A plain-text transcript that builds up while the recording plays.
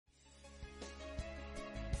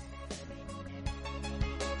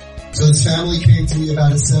So this family came to me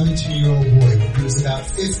about a 17-year-old boy. When he was about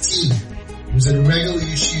 15, he was in a regular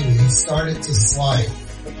yeshiva. He started to slide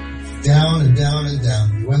down and down and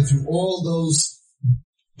down. He went through all those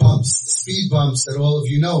bumps, speed bumps that all of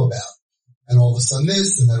you know about. And all of a sudden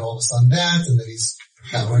this, and then all of a sudden that, and then he's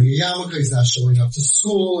not wearing a yarmulke, he's not showing up to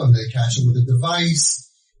school, and they catch him with a device.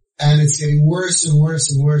 And it's getting worse and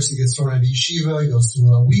worse and worse. He gets thrown out of yeshiva. He goes to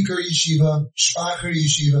a weaker yeshiva, shvacher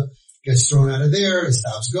yeshiva. Gets thrown out of there, he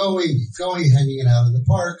stops going, he's hanging it out in the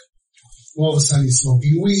park. All of a sudden he's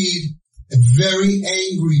smoking weed. A very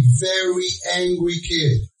angry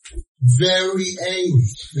kid. Very angry.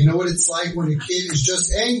 You know what it's like when a kid is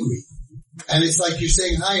just angry? And it's like you're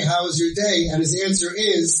saying, hi, how was your day? And his answer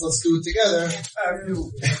is, let's do it together. F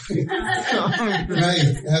you. Right,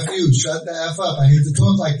 F you, shut the F up. I hate to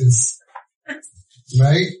talk like this.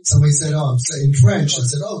 Right? Somebody said, in French. I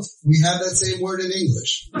said, we have that same word in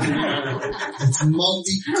English. It's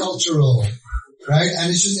multicultural. Right? And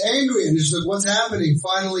it's just angry. And it's like, what's happening?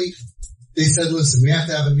 Finally, they said, listen, we have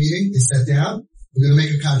to have a meeting. They sat down. We're going to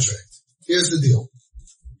make a contract. Here's the deal.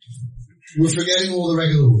 We're forgetting all the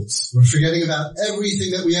regular rules. We're forgetting about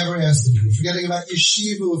everything that we ever asked of you. We're forgetting about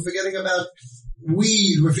yeshiva. We're forgetting about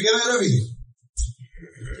weed. We're forgetting about everything.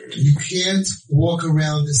 You can't walk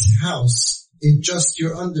around this house in just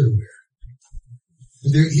your underwear.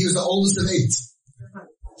 He was the oldest of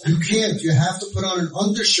 8. You can't. You have to put on an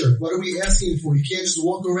undershirt. What are we asking for? You can't just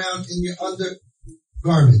walk around in your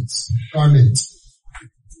garment.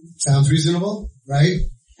 Sounds reasonable, right?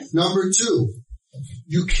 Number 2,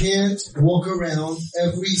 you can't walk around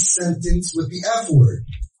every sentence with the F word.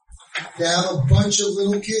 They have a bunch of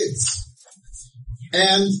little kids.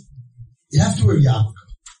 And you have to wear yarmulke.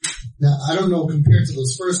 Now, I don't know, compared to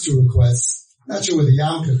those first 2 requests, not sure where the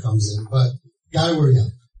yarmulke comes in, but gotta wear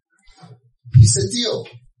yarmulke. He said, deal.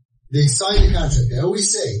 They signed the contract. They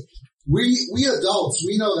always say, we adults,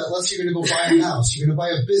 we know that unless you're gonna go buy a house, you're gonna buy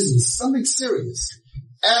a business, something serious.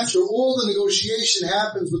 After all the negotiation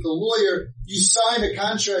happens with the lawyer, you sign a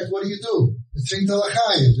contract, what do?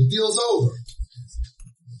 The deal's over.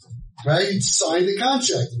 Right? You signed the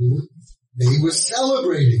contract. They were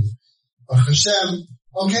celebrating. HASHEM,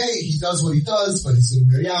 okay, he does what he does, but he's gonna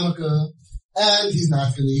wear yarmulke. And he's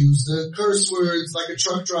not going to use the curse words like a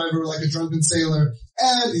truck driver, like a drunken sailor.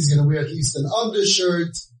 And he's going to wear at least an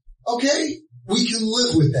undershirt. Okay, we can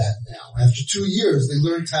live with that now. After 2 years, they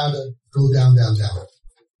learned how to go down.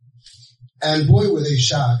 And boy, were they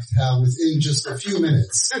shocked how within just a few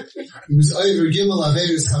minutes, he was over Gimel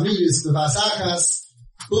Averis Hamidis Nevasakas.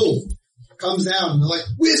 Boom, comes down and they're like,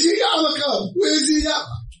 where's your yarmulke? Where's your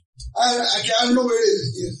yarmulke? I don't know where it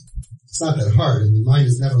is. Yeah. It's not that hard, and mine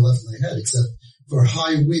has never left my head except for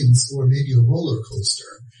high winds or maybe a roller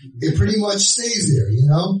coaster. It pretty much stays there, you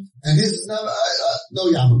know? And his,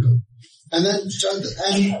 no yarmulke. And then,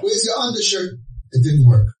 where's your undershirt? It didn't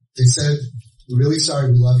work. They said, we're really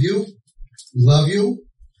sorry, we love you.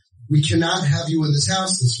 We cannot have you in this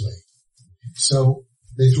house this way. So,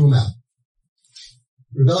 they threw him out.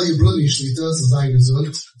 Rebellion Bruni Shlita,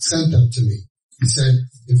 sent them to me. He said,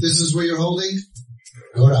 if this is where you're holding,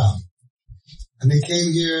 go down. And they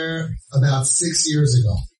came here about 6 years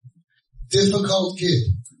ago. Difficult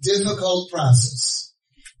kid. Difficult process.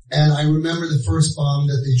 And I remember the first bomb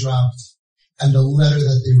that they dropped and the letter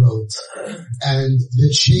that they wrote and the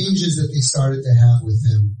changes that they started to have with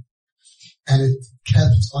him. And it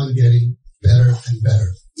kept on getting better and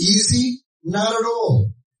better. Easy? Not at all.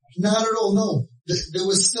 Not at all, no. There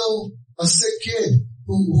was still a sick kid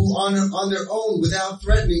who on their own, without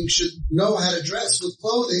threatening, should know how to dress with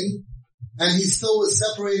clothing. And he still was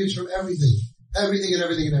separated from everything. Everything.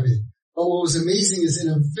 But what was amazing is in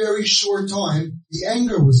a very short time, the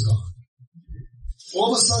anger was gone.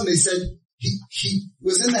 All of a sudden they said, he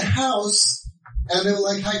was in the house and they were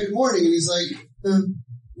like, hi, good morning. And he's like,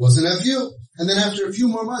 wasn't that you? And then after a few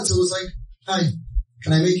more months, it was like, hi,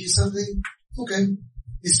 can I make you something? Okay.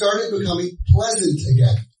 He started becoming pleasant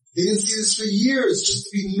again. He didn't see this for years, just to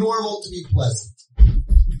be normal, to be pleasant.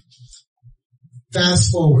 Fast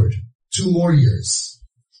forward 2 more years,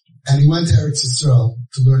 and he went to Eretz Yisrael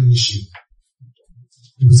to learn yeshiva.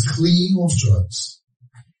 He was clean off drugs.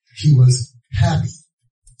 He was happy.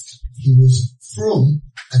 He was frum,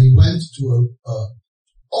 and he went to a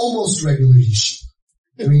almost regular yeshiva.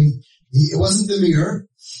 I mean, it wasn't the mirror,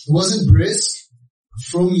 it wasn't brisk,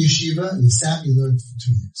 frum yeshiva, and he sat and he learned for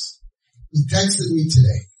 2 years. He texted me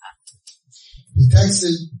today. He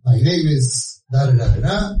texted, my name is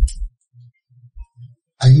da-da-da-da-da.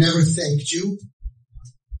 I never thanked you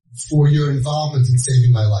for your involvement in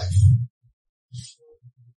saving my life.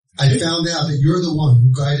 I found out that you're the one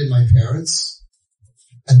who guided my parents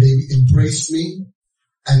and they embraced me,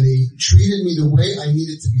 and they treated me the way I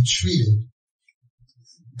needed to be treated.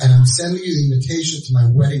 And I'm sending you the invitation to my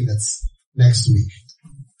wedding that's next week.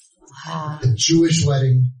 Wow. The Jewish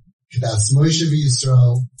wedding, Kedas Moshe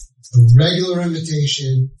v'Yisrael, a regular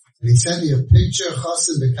invitation. And he sent me a picture,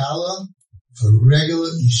 Chassid Bekala, for regular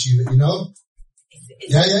yeshiva, you know?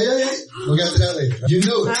 Yeah. We'll get to that later. You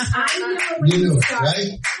knew it. You knew it,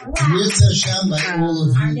 right? Mirz Hashem by all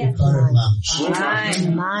of you, the Karev Mamish.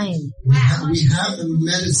 We have the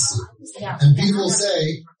medicine. And people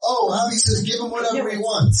say, oh, Avi says give him whatever he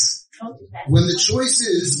wants. When the choice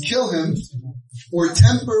is kill him or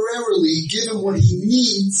temporarily give him what he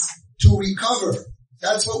needs to recover.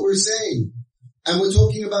 That's what we're saying. And we're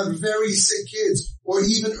talking about very sick kids or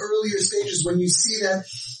even earlier stages when you see that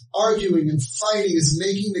arguing and fighting is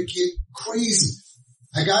making the kid crazy.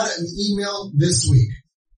 I got an email this week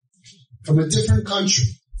from a different country.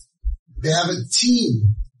 They have a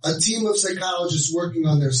team of psychologists working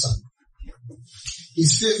on their son.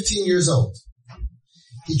 He's 15 years old.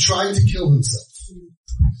 He tried to kill himself.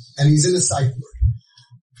 And he's in a psych ward.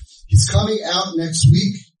 He's coming out next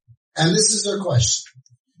week. And this is their question.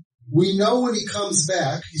 We know when he comes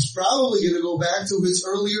back, he's probably going to go back to his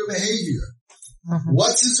earlier behavior.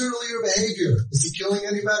 What's his earlier behavior? Is he killing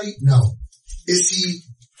anybody? No. Is he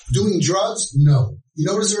doing drugs? No. You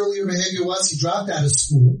know what his earlier behavior was? He dropped out of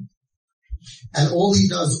school, and all he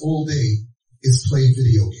does all day is play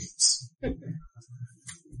video games.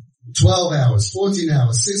 12 hours, 14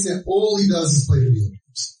 hours, 16 hours, all he does is play video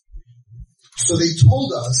games. So they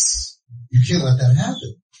told us, you can't let that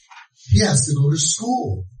happen. He has to go to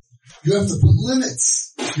school. You have to put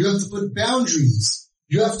limits. You have to put boundaries.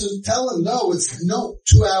 You have to tell him, no, it's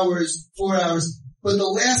 2 hours, 4 hours. But the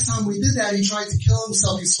last time we did that, he tried to kill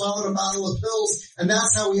himself. He swallowed a bottle of pills, and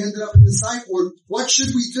that's how we ended up in the psych ward. What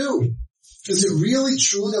should we do? Is it really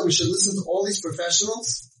true that we should listen to all these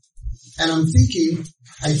professionals? And I'm thinking,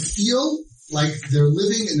 I feel like they're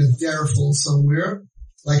living in a derful somewhere,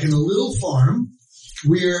 like in a little farm,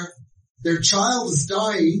 where their child is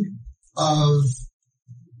dying of,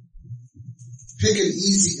 pick an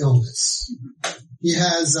easy illness. He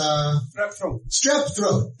has strep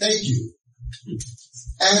throat. Thank you.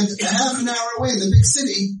 And a half an hour away in the big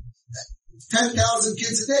city, 10,000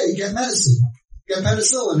 kids a day get medicine, get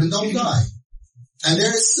penicillin, and don't die. And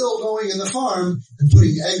they're still going in the farm and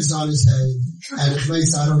putting eggs on his head at a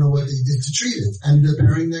place I don't know what they did to treat it, and they're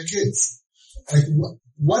burying their kids. Like,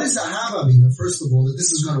 what is the Havamina, first of all, that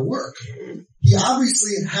this is going to work? He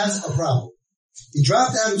obviously has a problem. He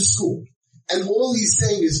dropped out of school, and all he's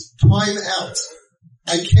saying is time out.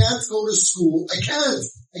 I can't go to school. I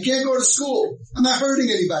can't go to school. I'm not hurting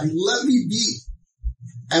anybody. Let me be.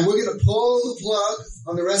 And we're going to pull the plug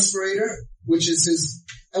on the respirator, which is his,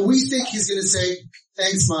 and we think he's going to say,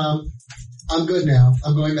 thanks, Mom. I'm good now.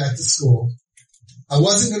 I'm going back to school. I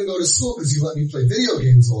wasn't going to go to school because you let me play video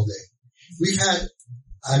games all day. We've had,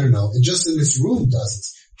 I don't know, and just in this room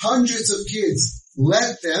dozens, hundreds of kids.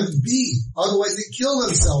 Let them be. Otherwise they kill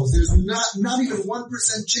themselves. There's not even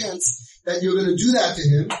 1% chance that you're going to do that to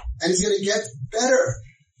him and he's going to get better.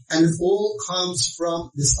 And it all comes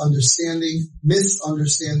from this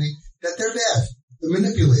misunderstanding that they're bad. The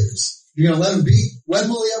manipulators. You're going to let him be? When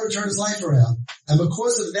will he ever turn his life around? And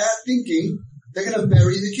because of that thinking, they're going to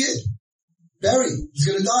bury the kid. He's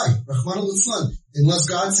going to die. Rahman al-Islam. Unless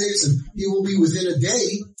God saves him, he will be within a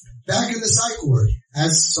day back in the psych ward.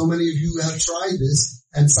 As so many of you have tried this,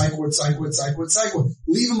 and psych ward.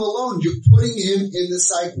 Leave him alone. You're putting him in the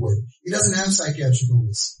psych ward. He doesn't have psychiatric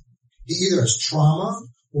illness. He either has trauma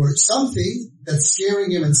or something that's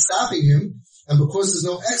scaring him and stopping him, and because there's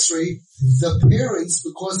no x-ray, the parents,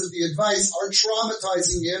 because of the advice, are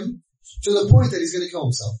traumatizing him to the point that he's going to kill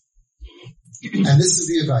himself. And this is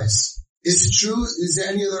the advice. Is it true? Is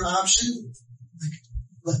there any other option?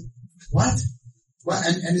 What? Well,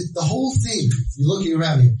 and the whole thing, you're looking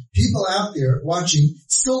around here, people out there watching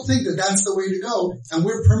still think that that's the way to go, and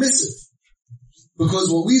we're permissive.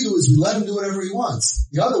 Because what we do is we let him do whatever he wants.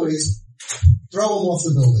 The other way is throw him off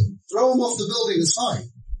the building. Throw him off the building is fine.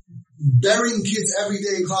 Burying kids every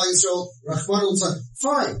day in Klal Yisrael, Rahman al-Islam,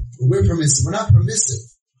 fine. But we're permissive. We're not permissive.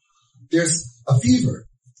 There's a fever.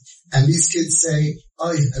 And these kids say,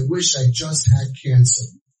 oh, I wish I just had cancer.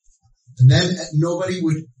 And then nobody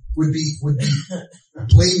would be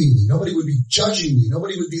blaming me. Nobody would be judging me.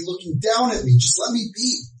 Nobody would be looking down at me. Just let me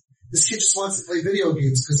be. This kid just wants to play video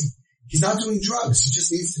games because he's not doing drugs. He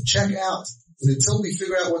just needs to check out. And until we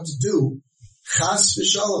figure out what to do, chas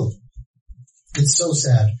v'shalom. It's so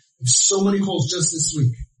sad. There's so many calls just this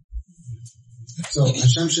week. So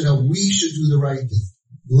Hashem should help. We should do the right thing.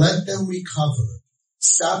 Let them recover.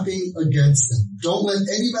 stopping against them. Don't let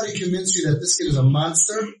anybody convince you that this kid is a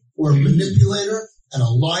monster or a manipulator and a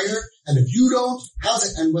liar. And if you don't, how's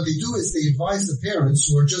it? And what they do is they advise the parents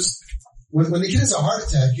who are just, when the kid has a heart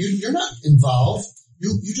attack, you're not involved.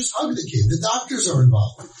 You just hug the kid. The doctors are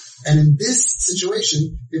involved. And in this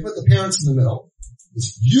situation, they put the parents in the middle.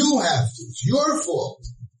 You have to. It's your fault.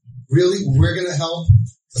 Really, we're going to help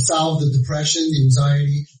solve the depression, the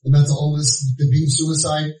anxiety, the mental illness, the being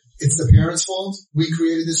suicide. It's the parents' fault. We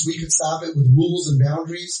created this. We could stop it with rules and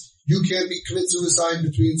boundaries. You can't commit suicide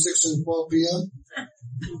between 6 and 12 p.m.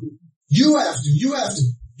 You have to.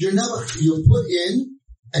 You're put in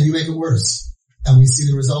and you make it worse. And we see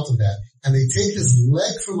the result of that. And they take this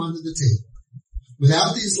leg from under the table.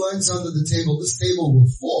 Without these legs under the table, this table will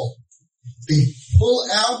fall. They pull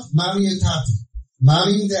out mommy and tati,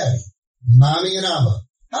 mommy and daddy, mommy and Abba.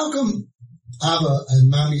 How come Abba and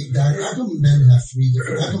mommy and daddy, how come men have 3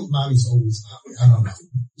 different, how come mommy's always mommy? I don't know.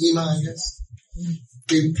 Ima, I guess.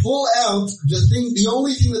 They pull out the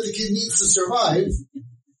only thing that the kid needs to survive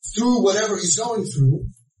through whatever he's going through,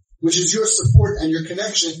 which is your support and your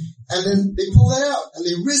connection, and then they pull that out, and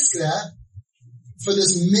they risk that for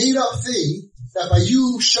this made-up thing that by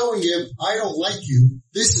you showing him, I don't like you,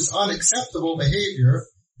 this is unacceptable behavior,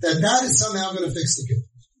 that is somehow going to fix the kid.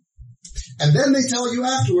 And then they tell you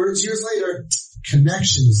afterwards, years later,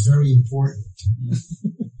 connection is very important.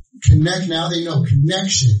 Now they know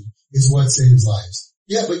connection is what saves lives.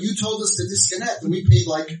 Yeah, but you told us to disconnect, and we paid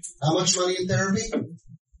how much money in therapy?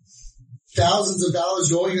 Thousands of dollars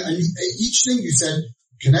going, and each thing you said,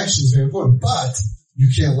 connection is very important, but you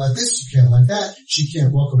can't let this, you can't let that, she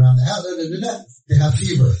can't walk around the house, They have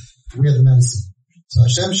fever. We have the medicine. So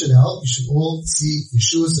Hashem should help. You should all see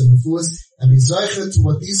Yeshuas and Nefuas and be zeichet to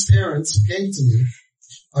what these parents who came to me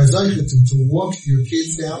are zeichet to walk your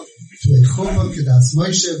kids down to a chumah kedas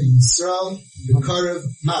Moshe v'Yisrael v'karev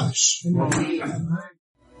mamash.